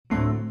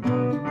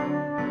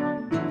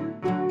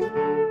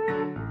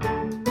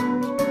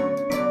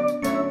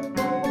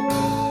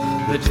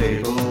The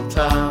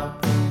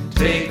tabletop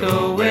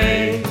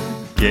takeaway.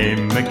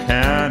 Game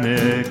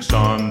mechanics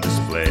on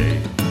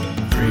display.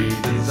 Three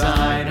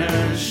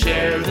designers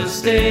share the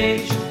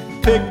stage.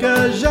 Pick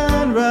a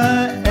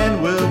genre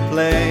and we'll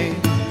play.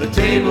 The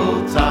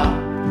tabletop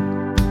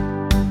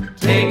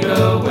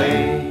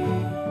takeaway.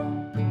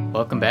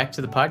 Welcome back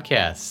to the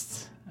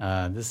podcast.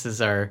 This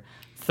is our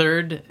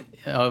third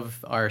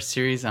of our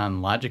series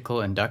on logical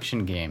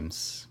induction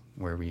games,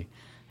 where we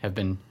have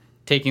been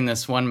taking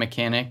this one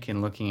mechanic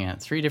and looking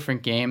at three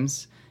different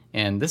games.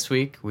 And this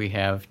week we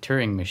have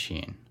Turing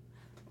Machine.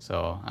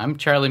 So I'm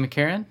Charlie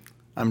McCarran.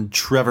 I'm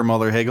Trevor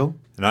Muller-Hagel.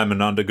 And I'm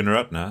Ananda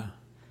Gunaratna.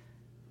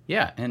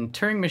 Yeah, and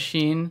Turing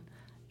Machine,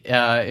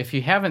 if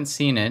you haven't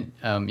seen it,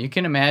 you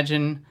can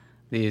imagine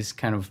these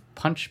kind of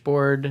punch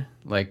board,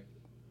 like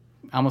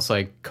almost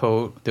like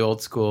the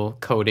old school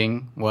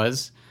coding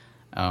was,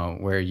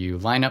 where you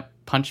line up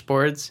punch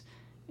boards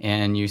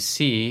and you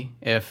see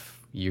if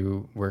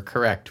you were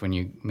correct when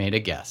you made a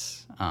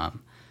guess.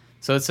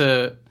 So it's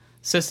a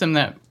system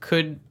that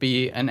could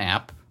be an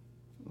app,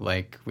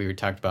 like we were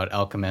talking about.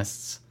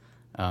 Alchemists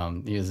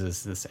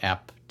uses this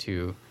app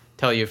to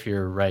tell you if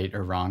you're right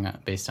or wrong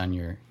based on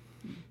your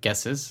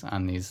guesses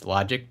on these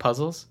logic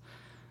puzzles.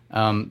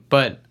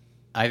 But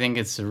I think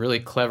it's a really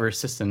clever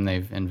system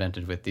they've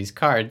invented with these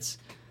cards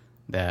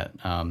that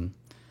so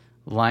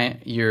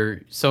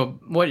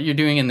what you're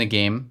doing in the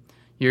game,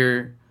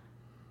 you're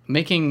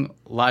making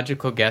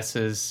logical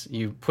guesses.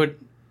 You put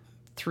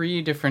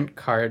three different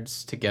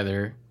cards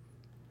together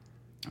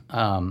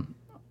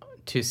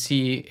to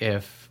see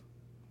if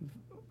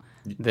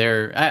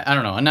they're... I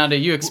don't know. Ananda,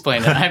 you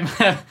explain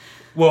it.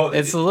 Well,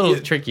 it's a little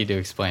tricky to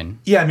explain.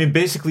 Yeah, I mean,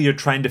 basically you're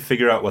trying to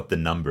figure out what the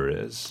number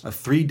is. A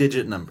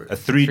three-digit number. A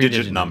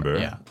three-digit number.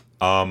 Yeah.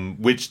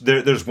 Which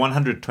there's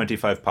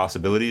 125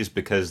 possibilities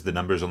because the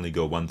numbers only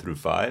go 1 through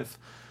 5.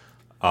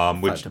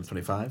 5 times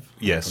 25?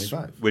 Yes,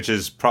 25. Which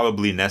is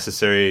probably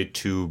necessary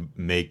to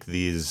make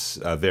these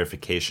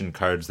verification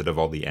cards that have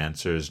all the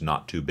answers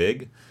not too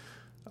big.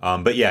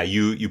 But yeah,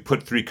 you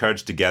put three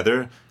cards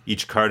together.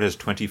 Each card has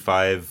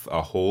 25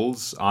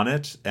 holes on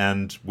it,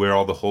 and where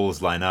all the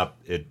holes line up,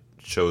 it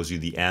shows you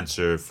the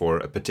answer for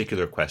a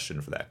particular question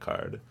for that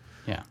card.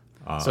 Yeah.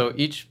 So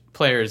each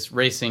player is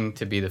racing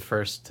to be the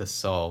first to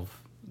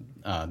solve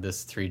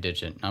this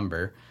three-digit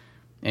number,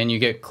 and you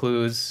get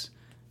clues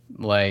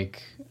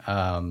like,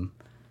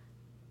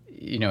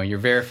 you're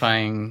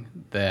verifying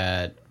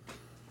that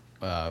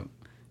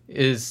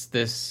is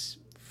this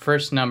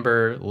first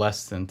number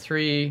less than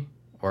 3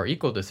 or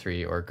equal to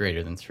 3 or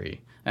greater than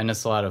 3? And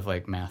it's a lot of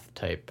like math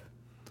type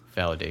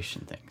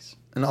validation things.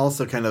 And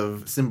also kind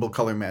of symbol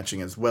color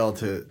matching as well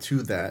to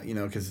that,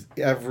 because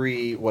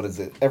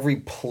every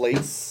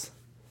place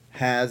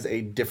has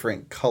a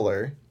different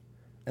color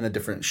and a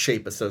different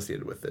shape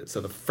associated with it. So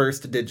the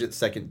first digit,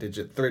 second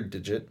digit, third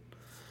digit.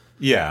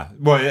 Yeah.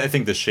 Well, I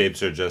think the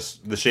shapes are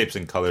just... The shapes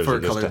and colors are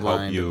just to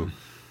help you...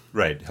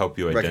 Right, help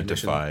you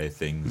identify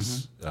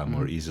things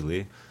more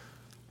easily.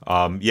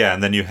 Yeah,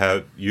 and then you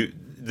have...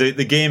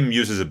 The game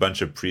uses a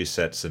bunch of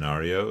preset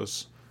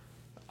scenarios,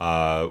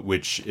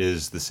 which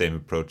is the same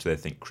approach that I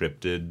think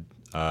Cryptid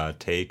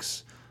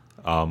takes,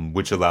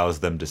 which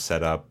allows them to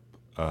set up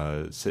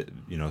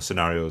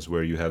scenarios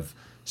where you have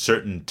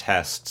certain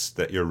tests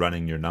that you're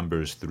running your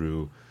numbers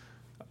through.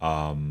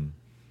 I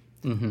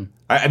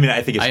mean,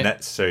 I think it's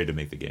necessary to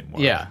make the game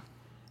work. Yeah,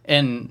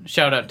 and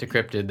shout out to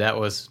Cryptid. That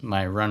was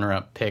my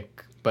runner-up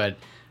pick. But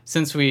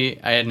since I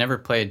had never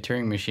played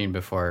Turing Machine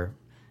before,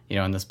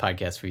 in this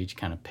podcast we each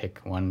kind of pick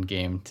one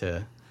game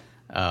to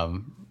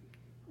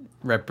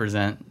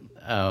represent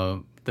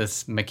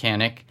this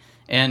mechanic.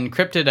 And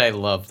Cryptid, I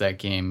love that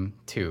game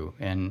too.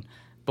 And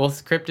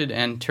both Cryptid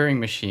and Turing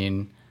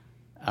Machine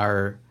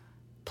are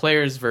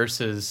players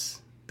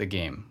versus the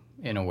game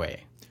in a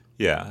way.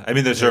 Yeah, I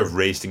mean they're sort of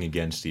racing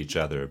against each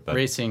other. But...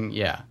 Racing,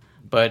 yeah.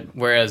 But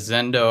whereas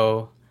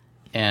Zendo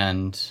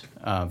and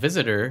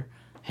Visitor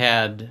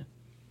had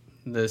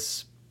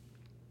this...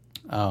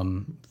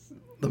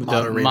 The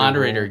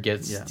moderator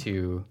gets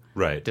to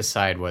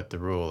decide what the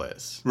rule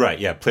is. Right,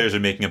 yeah. Players are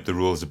making up the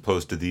rules as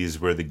opposed to these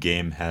where the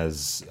game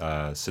has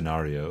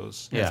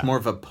scenarios. Yeah. It's more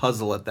of a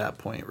puzzle at that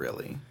point,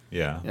 really.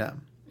 Yeah.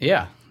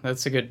 Yeah,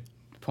 that's a good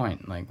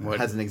point. Like what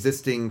has an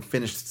existing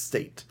finished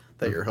state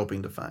that you're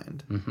hoping to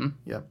find. Mm-hmm.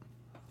 Yep.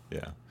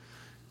 Yeah.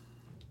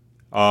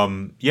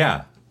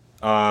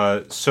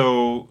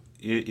 So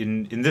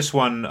in this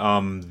one,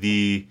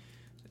 the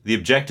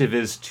objective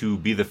is to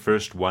be the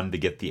first one to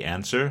get the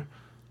answer.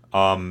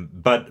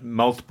 But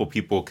multiple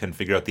people can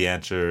figure out the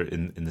answer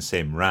in the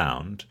same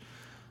round.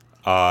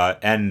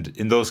 And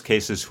in those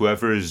cases,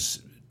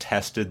 whoever's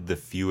tested the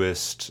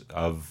fewest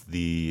of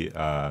the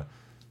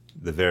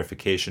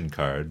verification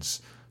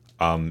cards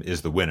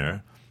is the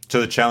winner. So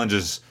the challenge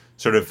is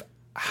sort of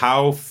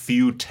how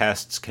few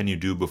tests can you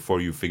do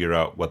before you figure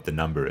out what the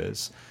number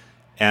is?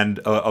 And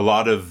a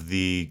lot of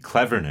the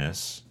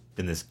cleverness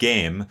in this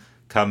game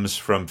comes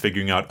from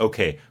figuring out,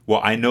 okay,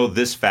 well, I know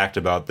this fact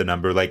about the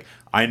number. Like,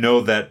 I know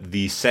that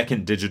the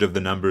second digit of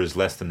the number is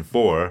less than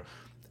 4,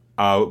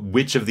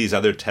 which of these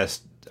other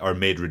tests are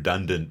made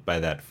redundant by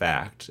that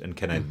fact, and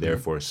can I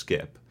therefore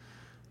skip?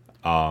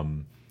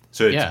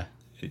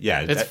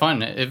 It's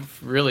fun. It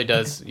really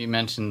does. You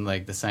mentioned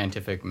like the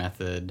scientific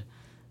method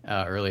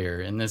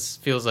earlier, and this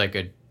feels like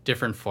a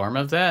different form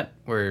of that,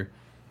 where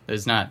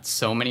there's not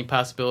so many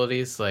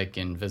possibilities like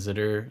in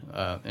Visitor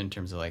in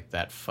terms of like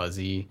that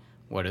fuzzy,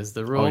 what is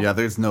the rule? Oh yeah,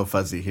 there's no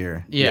fuzzy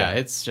here. Yeah,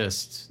 it's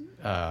just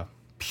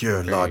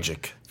Pure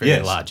logic.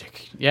 Very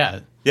logic.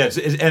 Yeah. Yes,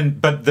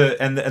 but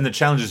the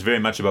challenge is very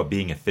much about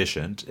being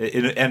efficient,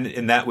 and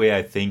in that way,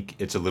 I think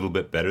it's a little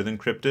bit better than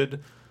Cryptid,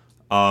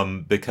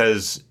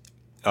 because,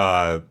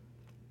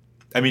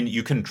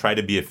 you can try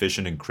to be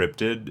efficient in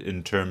Cryptid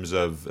in terms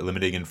of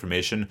eliminating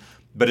information,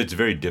 but it's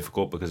very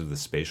difficult because of the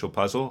spatial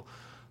puzzle.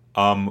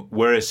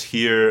 Whereas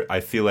here, I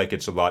feel like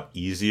it's a lot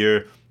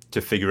easier to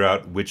figure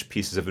out which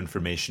pieces of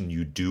information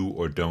you do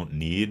or don't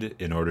need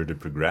in order to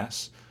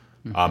progress,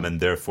 and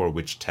therefore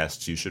which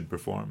tests you should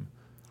perform.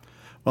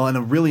 Well, and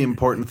a really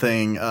important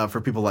thing for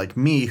people like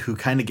me who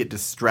kind of get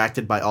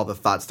distracted by all the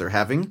thoughts they're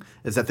having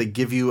is that they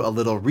give you a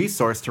little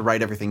resource to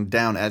write everything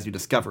down as you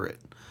discover it.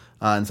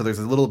 And so there's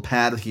a little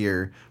pad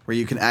here where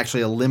you can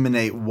actually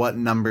eliminate what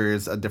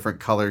numbers a different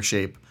color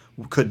shape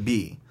could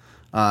be.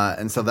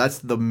 And so that's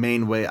the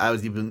main way I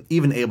was even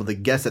able to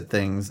guess at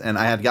things. And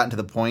I had gotten to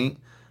the point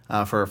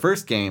for our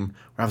first game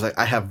where I was like,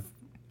 I have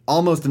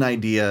almost an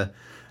idea.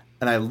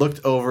 And I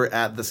looked over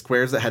at the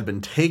squares that had been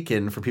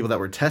taken for people that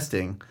were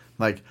testing,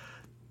 like,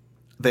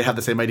 they have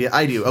the same idea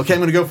I do. Okay, I'm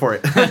going to go for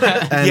it.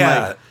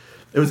 And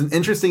it was an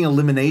interesting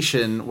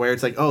elimination where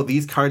it's like, oh,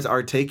 these cards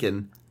are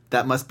taken.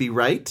 That must be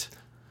right.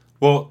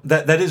 Well,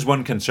 that is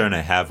one concern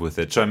I have with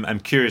it. So I'm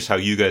curious how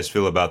you guys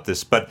feel about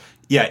this. But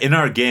yeah, in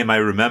our game, I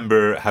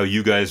remember how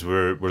you guys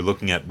were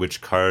looking at which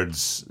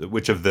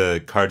of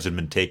the cards had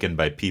been taken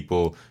by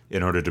people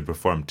in order to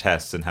perform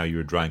tests, and how you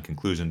were drawing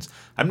conclusions.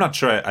 I'm not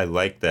sure I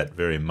like that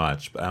very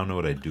much, but I don't know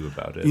what I'd do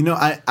about it.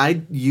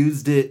 I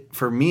used it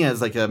for me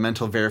as like a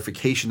mental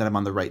verification that I'm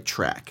on the right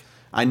track.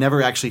 I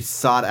never actually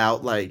sought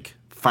out like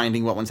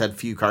finding what ones had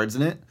few cards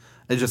in it.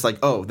 It's just like,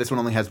 oh, this one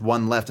only has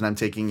one left, and I'm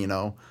taking,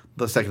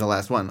 the second to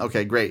last one.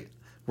 Okay, great.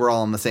 We're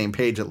all on the same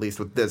page, at least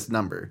with this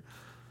number.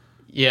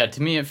 Yeah,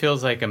 to me it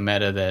feels like a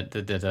meta that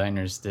the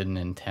designers didn't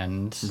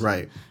intend.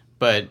 Right.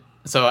 But,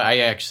 so I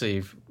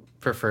actually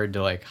preferred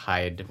to like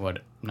hide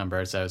what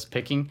numbers I was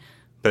picking.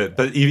 But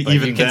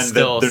even then,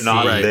 they're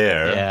not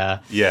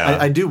there. Yeah.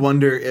 I do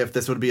wonder if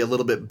this would be a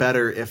little bit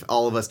better if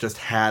all of us just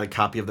had a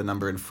copy of the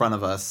number in front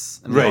of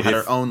us and we all had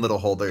our own little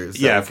holders.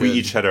 Yeah, if we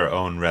each had our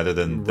own rather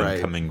than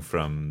coming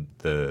from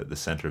the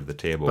center of the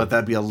table. But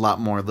that'd be a lot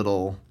more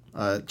little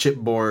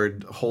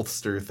chipboard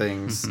holster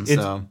things.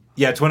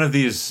 It's one of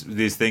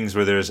these things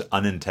where there's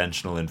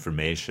unintentional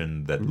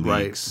information that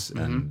leaks,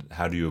 and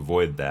how do you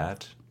avoid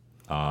that?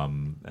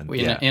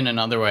 In an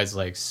otherwise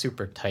like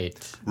super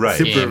tight,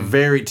 super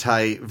very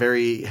tight,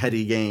 very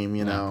heady game,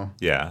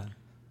 Yeah.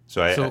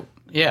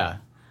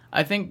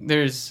 I think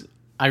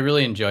I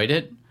really enjoyed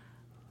it,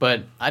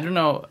 but I don't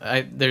know.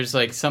 There's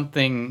like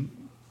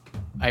something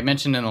I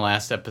mentioned in the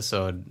last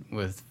episode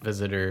with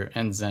Visitor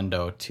and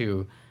Zendo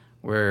too,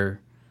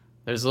 where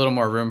there's a little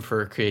more room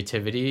for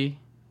creativity.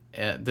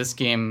 This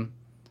game,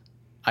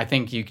 I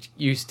think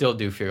you still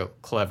do feel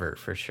clever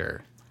for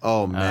sure.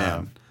 Oh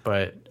man.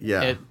 But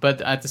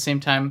at the same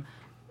time,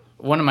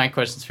 one of my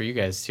questions for you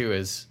guys too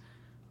is,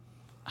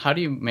 how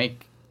do you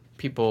make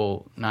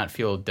people not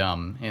feel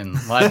dumb in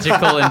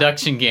logical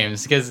induction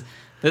games? Because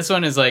this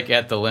one is like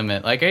at the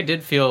limit. Like I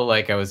did feel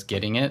like I was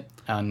getting it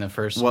on the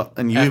first. Well,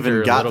 and you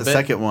even got the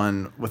second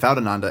one without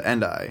Ananda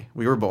and I.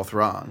 We were both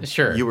wrong.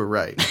 Sure, you were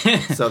right.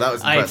 So that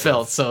was impressive. I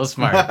felt so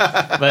smart,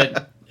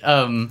 but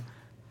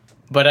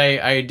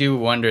I do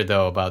wonder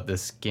though about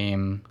this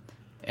game,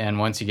 and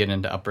once you get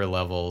into upper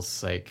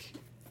levels, like.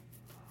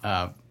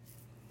 Do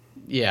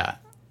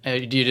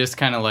you just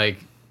kind of like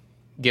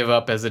give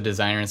up as a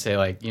designer and say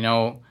like,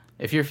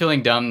 if you're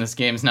feeling dumb, this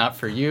game's not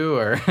for you,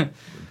 or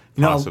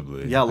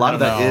possibly? Yeah, a lot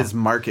of that is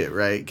market,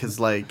 right? Because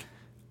like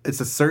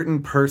it's a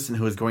certain person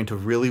who is going to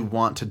really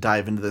want to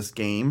dive into this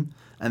game,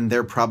 and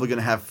they're probably going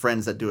to have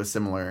friends that do a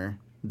similar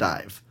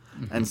dive.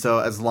 And so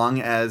as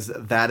long as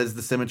that is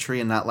the symmetry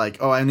and not like,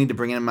 oh, I need to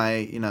bring in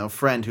my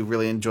friend who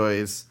really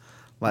enjoys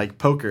like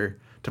poker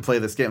to play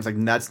this game. It's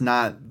like, that's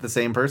not the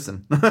same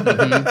person.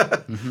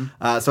 So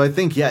I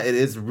think, it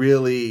is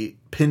really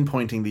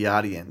pinpointing the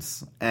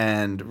audience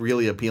and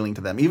really appealing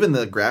to them. Even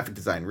the graphic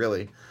design,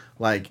 really.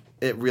 Like,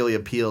 it really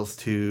appeals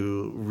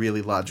to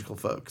really logical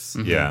folks.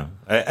 Yeah.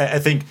 I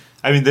think,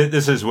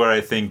 this is where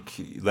I think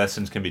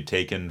lessons can be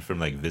taken from,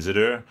 like,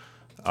 Visitor,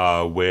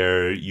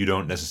 where you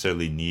don't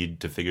necessarily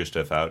need to figure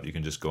stuff out. You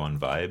can just go on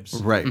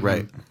vibes. Right.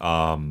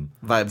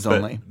 Vibes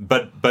only.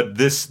 But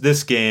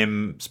this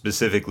game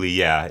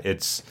specifically,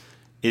 it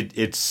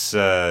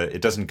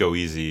doesn't go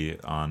easy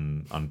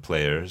on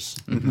players.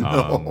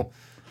 No.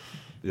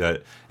 Yeah.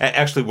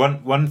 Actually,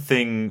 one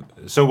thing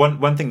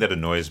that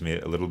annoys me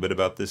a little bit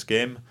about this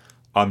game,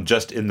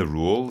 just in the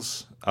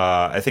rules.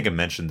 I think I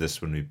mentioned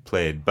this when we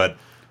played, but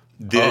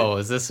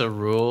Is this a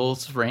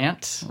rules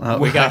rant?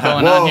 We got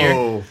going on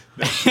here.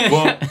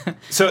 Well,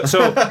 so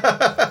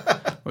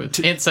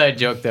inside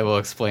joke that we'll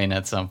explain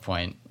at some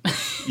point.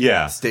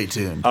 Yeah. Stay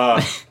tuned.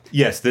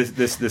 Yes,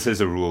 this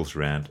is a rules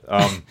rant.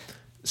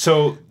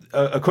 So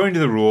according to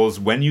the rules,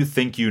 when you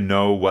think you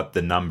know what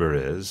the number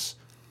is,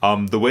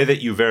 the way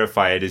that you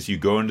verify it is you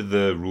go into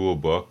the rule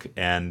book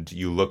and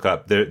you look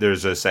up.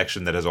 There's a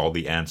section that has all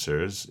the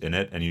answers in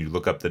it, and you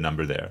look up the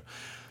number there.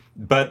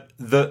 But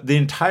the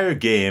entire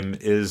game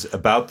is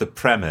about the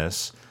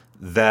premise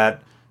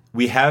that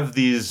we have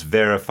these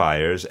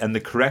verifiers, and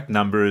the correct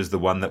number is the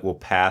one that will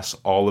pass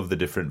all of the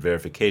different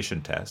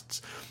verification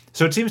tests.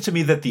 So it seems to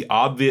me that the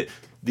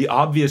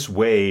obvious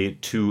way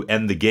to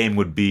end the game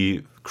would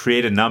be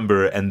create a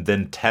number and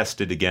then test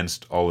it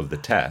against all of the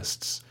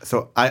tests.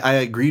 So I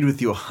agreed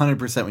with you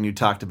 100% when you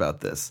talked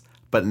about this.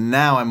 But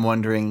now I'm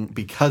wondering,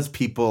 because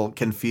people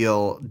can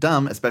feel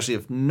dumb, especially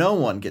if no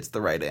one gets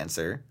the right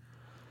answer,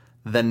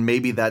 then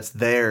maybe that's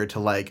there to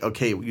like,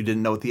 okay, you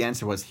didn't know what the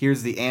answer was.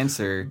 Here's the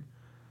answer.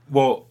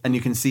 Well, and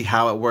you can see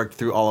how it worked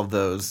through all of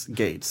those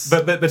gates.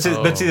 But see,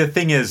 the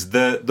thing is,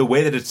 the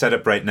way that it's set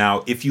up right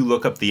now, if you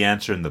look up the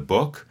answer in the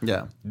book,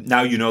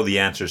 now you know the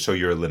answer, so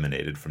you're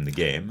eliminated from the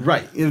game.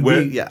 Right.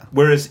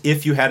 Whereas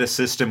if you had a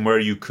system where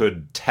you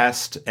could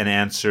test an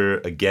answer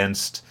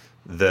against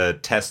the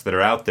tests that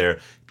are out there,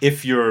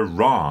 if you're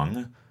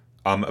wrong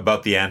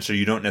about the answer,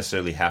 you don't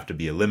necessarily have to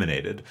be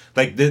eliminated.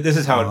 Like this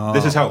is how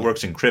it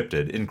works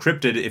encrypted.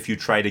 Encrypted, if you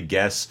try to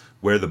guess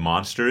where the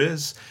monster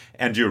is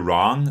and you're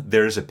wrong,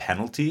 there's a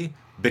penalty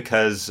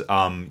because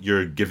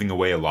you're giving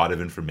away a lot of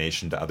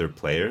information to other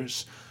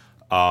players.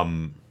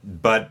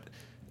 But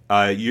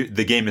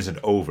the game isn't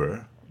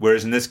over.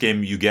 Whereas in this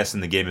game, you guess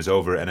and the game is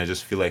over, and I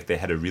just feel like they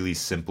had a really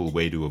simple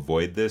way to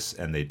avoid this,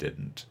 and they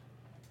didn't.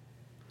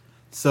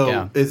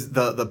 So is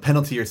the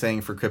penalty you're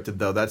saying for cryptid,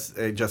 though, that's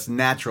a just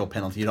natural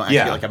penalty? You don't actually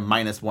get like a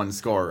 -1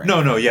 score or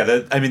anything. No,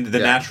 the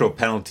natural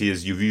penalty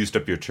is you've used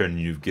up your turn and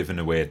you've given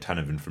away a ton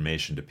of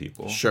information to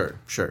people. Sure.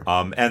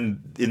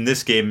 And in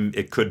this game,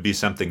 it could be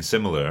something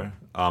similar,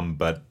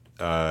 but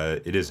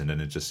it isn't,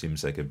 and it just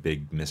seems like a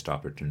big missed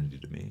opportunity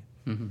to me.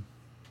 Mm-hmm.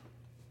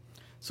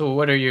 So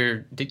what are your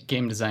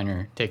game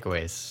designer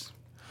takeaways?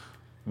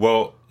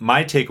 Well,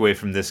 my takeaway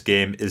from this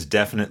game is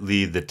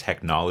definitely the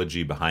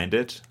technology behind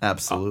it.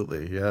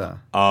 Absolutely, yeah.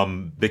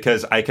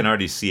 Because I can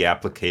already see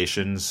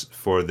applications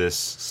for this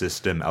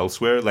system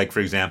elsewhere. Like, for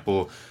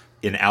example,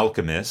 in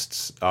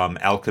Alchemists.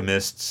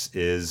 Alchemists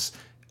is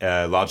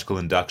a logical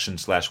induction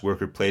 /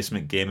 worker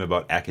placement game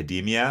about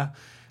academia.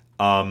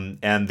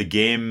 And the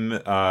game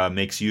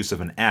makes use of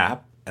an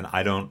app, and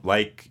I don't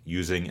like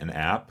using an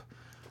app.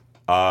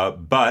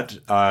 But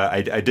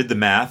I did the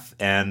math,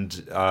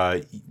 and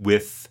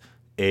with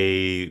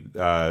a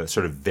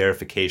sort of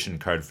verification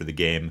card for the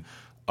game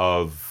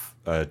of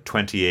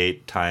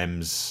 28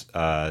 times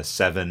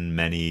 7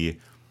 many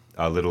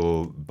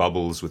little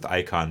bubbles with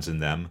icons in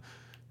them,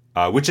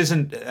 which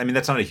isn't, I mean,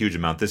 that's not a huge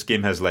amount. This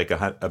game has like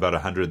about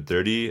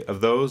 130 of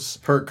those.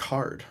 Per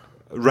card.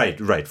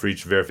 Right, for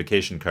each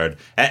verification card.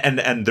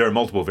 And there are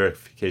multiple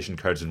verification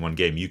cards in one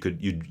game.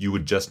 You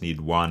would just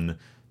need one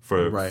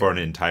for an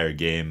entire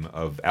game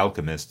of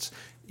Alchemists.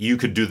 You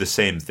could do the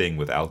same thing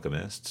with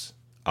Alchemists.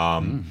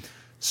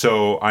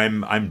 So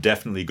I'm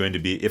definitely going to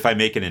be, if I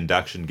make an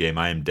induction game,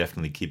 I am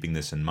definitely keeping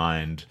this in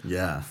mind.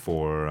 Yeah.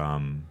 For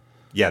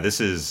this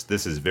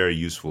is very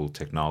useful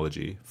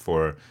technology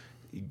for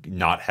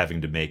not having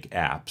to make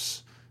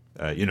apps.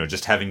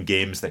 Just having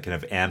games that can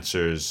have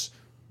answers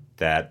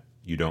that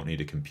you don't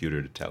need a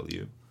computer to tell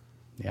you.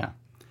 Yeah.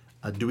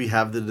 Do we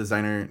have the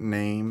designer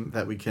name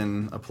that we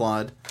can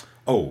applaud?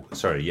 Oh,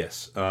 sorry.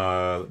 Yes.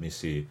 Let me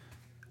see.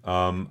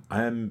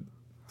 I'm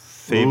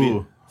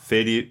Fabian.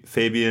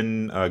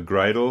 Fabian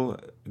Greidel.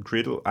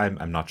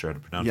 I'm not sure how to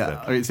pronounce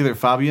that. Yeah, it's either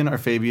Fabian or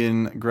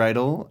Fabian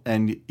Greidel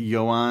and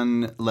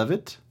Johan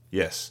Levitt.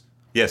 Yes.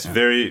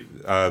 Very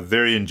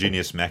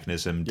ingenious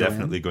mechanism.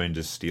 Definitely going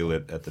to steal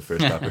it at the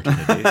first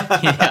opportunity.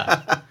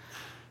 Yeah.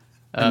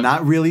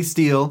 Not really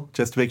steal,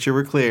 just to make sure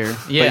we're clear,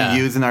 yeah. but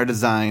use in our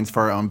designs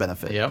for our own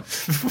benefit. Yep.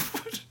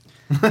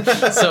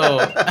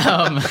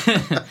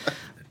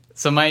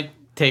 So my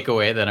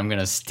takeaway that I'm going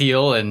to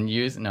steal and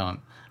use,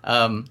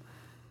 mine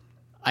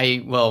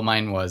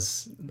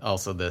was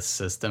also this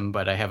system,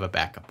 but I have a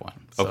backup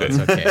one, so okay. It's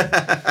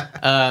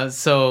okay.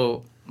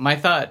 So my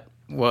thought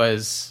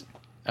was,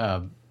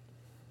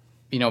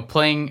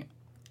 playing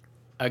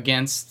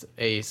against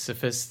a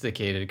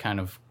sophisticated kind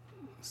of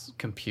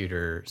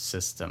computer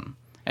system,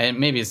 and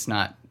maybe it's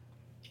not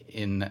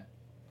in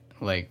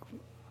like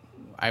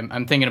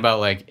I'm thinking about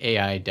like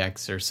AI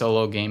decks or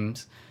solo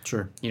games.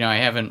 Sure. I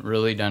haven't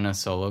really done a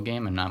solo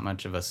game. I'm not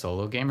much of a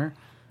solo gamer.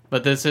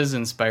 But this has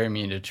inspired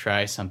me to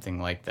try something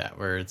like that,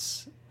 where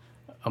it's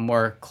a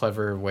more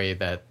clever way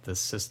that the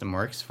system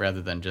works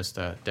rather than just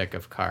a deck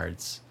of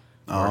cards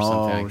or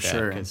something like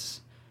sure. that. 'Cause,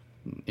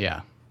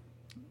 yeah,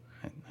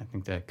 I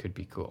think that could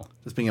be cool.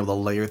 Just being able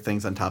to layer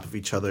things on top of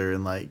each other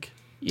and like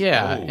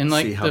and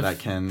like see how that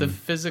can... the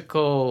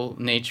physical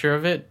nature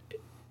of it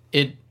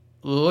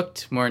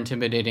looked more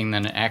intimidating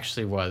than it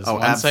actually was. Oh,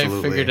 Once absolutely.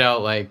 I figured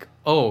out, like,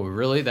 oh,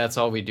 really? That's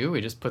all we do?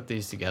 We just put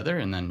these together,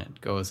 and then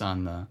it goes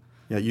on the...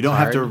 Yeah, you don't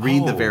have to Card?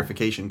 read the Oh.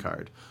 verification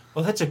card.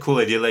 Well, that's a cool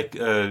idea. Like,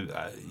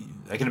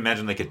 I can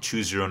imagine like a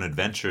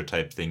choose-your-own-adventure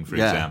type thing, for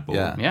Yeah, example.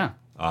 yeah.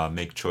 Yeah,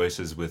 Make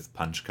choices with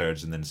punch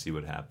cards and then see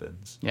what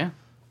happens. yeah.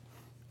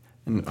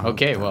 And-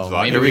 Okay, well, So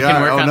maybe here we we can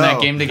are. work Oh, on no.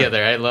 that game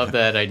together. I love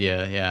that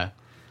idea, yeah.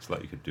 There's a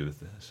lot you could do with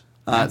this.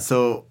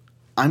 So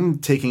I'm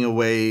taking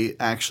away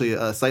actually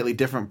a slightly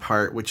different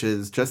part, which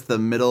is just the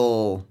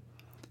middle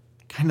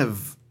kind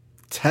of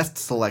test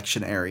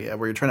selection area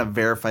where you're trying to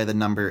verify the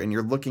number and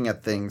you're looking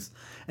at things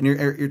and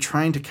you're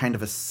trying to kind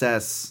of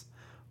assess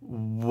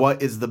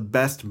what is the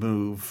best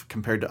move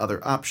compared to other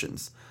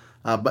options.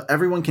 But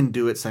everyone can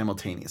do it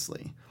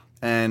simultaneously.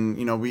 And,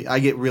 I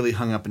get really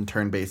hung up in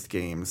turn-based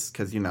games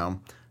because,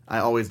 I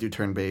always do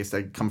turn-based.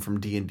 I come from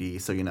D&D,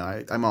 so,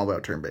 I'm all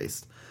about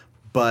turn-based.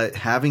 But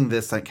having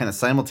this like kind of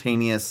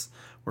simultaneous,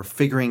 we're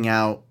figuring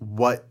out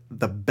what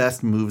the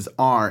best moves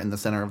are in the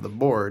center of the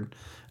board.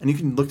 And you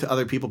can look to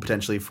other people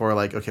potentially for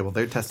like, okay, well,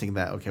 they're testing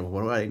that. Okay, well,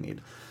 what do I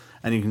need?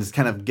 And you can just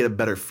kind of get a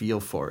better feel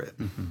for it.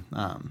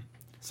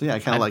 So, yeah, I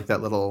kind of like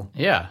that little...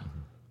 Yeah.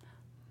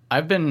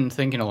 I've been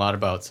thinking a lot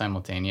about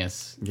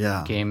simultaneous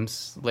Yeah.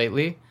 games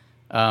lately,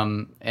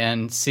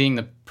 and seeing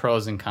the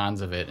pros and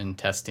cons of it and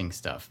testing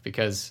stuff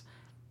because,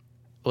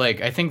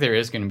 like, I think there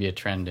is going to be a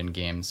trend in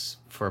games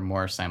for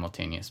more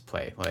simultaneous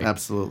play. Like,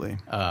 Absolutely.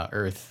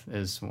 Earth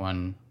is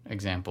one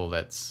example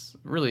that's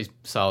really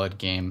solid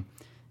game,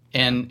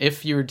 and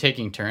if you were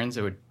taking turns,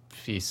 it would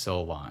be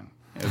so long.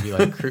 It would be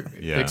like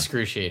Yeah.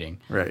 excruciating.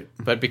 Right.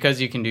 But because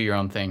you can do your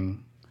own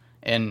thing,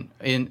 and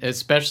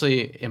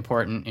especially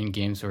important in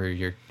games where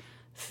you're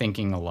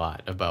thinking a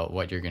lot about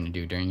what you're going to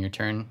do during your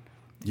turn.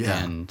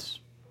 Yeah.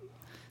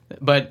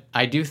 But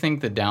I do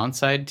think the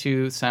downside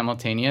to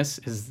simultaneous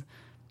is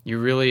you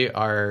really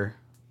are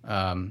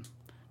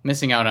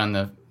missing out on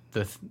the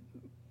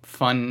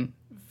fun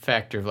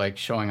factor of like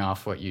showing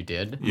off what you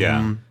did.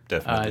 Yeah,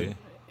 definitely.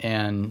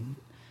 And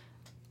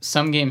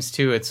some games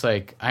too, it's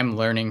like I'm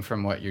learning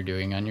from what you're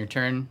doing on your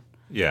turn.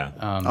 Yeah.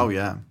 Oh,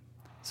 yeah.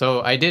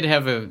 So I did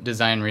have a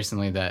design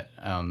recently that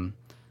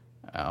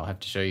I'll have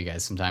to show you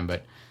guys sometime,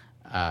 but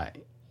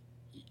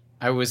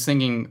I was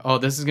thinking, oh,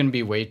 this is going to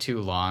be way too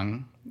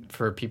long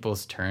for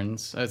people's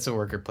turns. It's a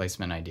worker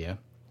placement idea.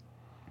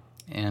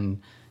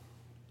 And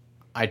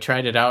I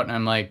tried it out, and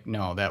I'm like,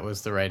 no, that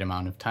was the right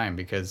amount of time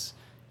because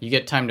you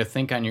get time to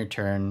think on your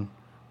turn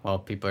while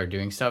people are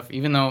doing stuff,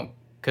 even though,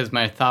 because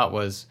my thought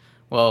was,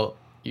 well,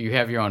 you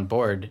have your own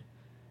board,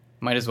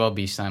 might as well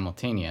be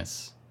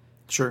simultaneous.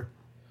 Sure.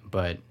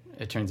 But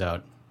it turns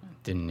out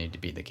it didn't need to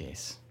be the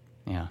case.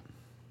 Yeah.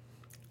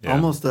 Yeah.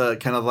 Almost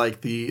kind of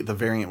like the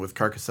variant with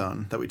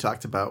Carcassonne that we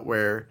talked about,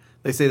 where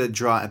they say to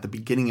draw at the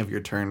beginning of your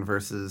turn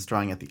versus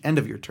drawing at the end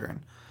of your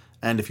turn.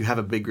 And if you have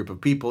a big group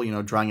of people,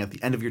 drawing at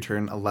the end of your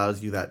turn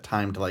allows you that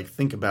time to like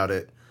think about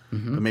it,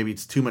 but maybe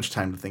it's too much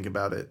time to think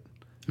about it.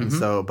 And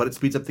so, but it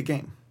speeds up the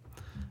game.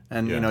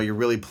 And, Yeah. you're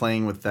really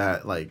playing with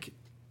that, like,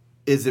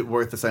 is it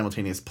worth the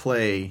simultaneous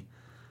play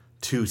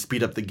to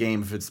speed up the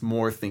game if it's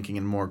more thinking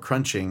and more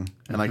crunching?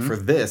 And like for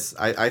this,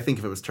 I think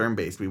if it was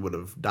turn-based, we would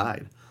have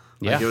died.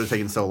 Like, Yeah. it would have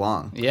taken so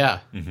long. Yeah.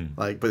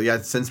 Like, but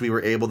yeah, since we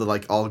were able to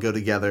like all go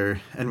together,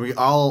 and we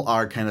all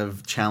are kind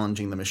of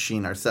challenging the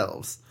machine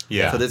ourselves.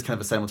 Yeah. So it is kind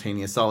of a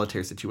simultaneous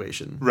solitaire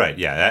situation. Right,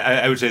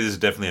 yeah. I would say this is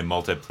definitely a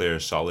multiplayer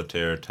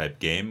solitaire type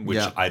game, which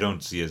Yeah. I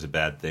don't see as a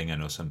bad thing. I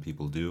know some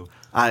people do.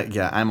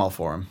 I'm all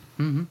for them.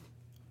 Mm-hmm.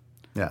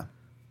 Yeah.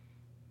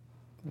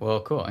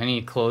 Well, cool.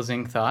 Any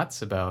closing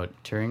thoughts about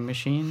Turing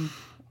Machine?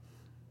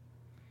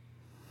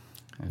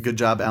 Good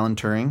job, Alan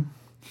Turing.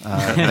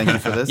 Thank you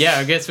for this. Yeah,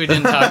 I guess we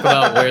didn't talk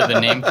about where the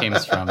name came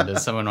from.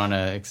 Does someone want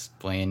to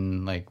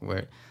explain like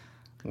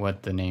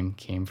what the name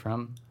came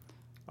from?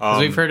 Because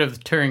we've heard of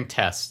Turing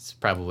tests,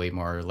 probably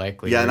more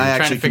likely. Yeah, and where I you're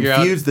trying actually to figure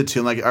confused the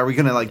two. Like, are we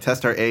going to like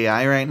test our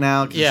AI right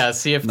now? 'Cause Yeah,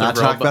 see if the not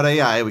talk robot- about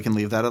AI. We can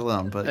leave that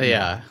alone. But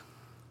Yeah.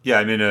 Yeah,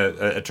 I mean,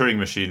 a Turing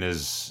machine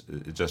is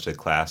just a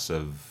class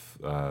of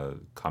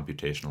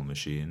computational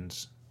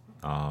machines,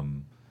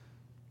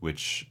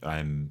 which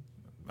I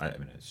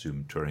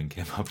assume Turing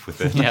came up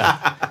with it.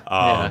 Yeah.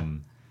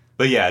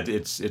 But yeah,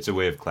 it's a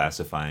way of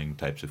classifying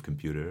types of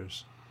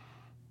computers.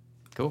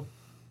 Cool.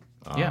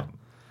 Yeah.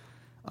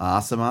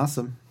 Awesome.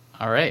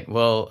 All right.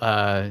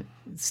 Well,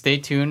 stay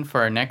tuned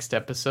for our next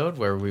episode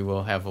where we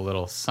will have a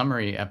little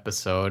summary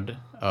episode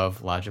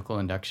of logical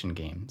induction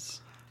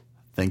games.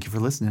 Thank you for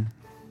listening.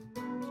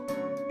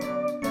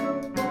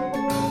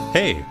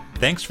 Hey,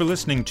 thanks for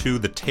listening to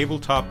The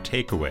Tabletop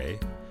Takeaway.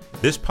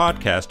 This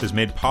podcast is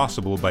made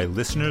possible by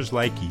listeners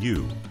like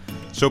you.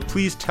 So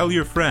please tell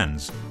your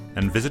friends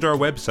and visit our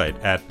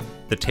website at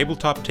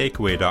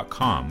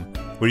thetabletoptakeaway.com,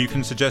 where you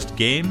can suggest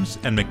games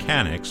and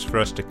mechanics for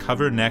us to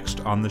cover next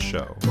on the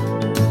show.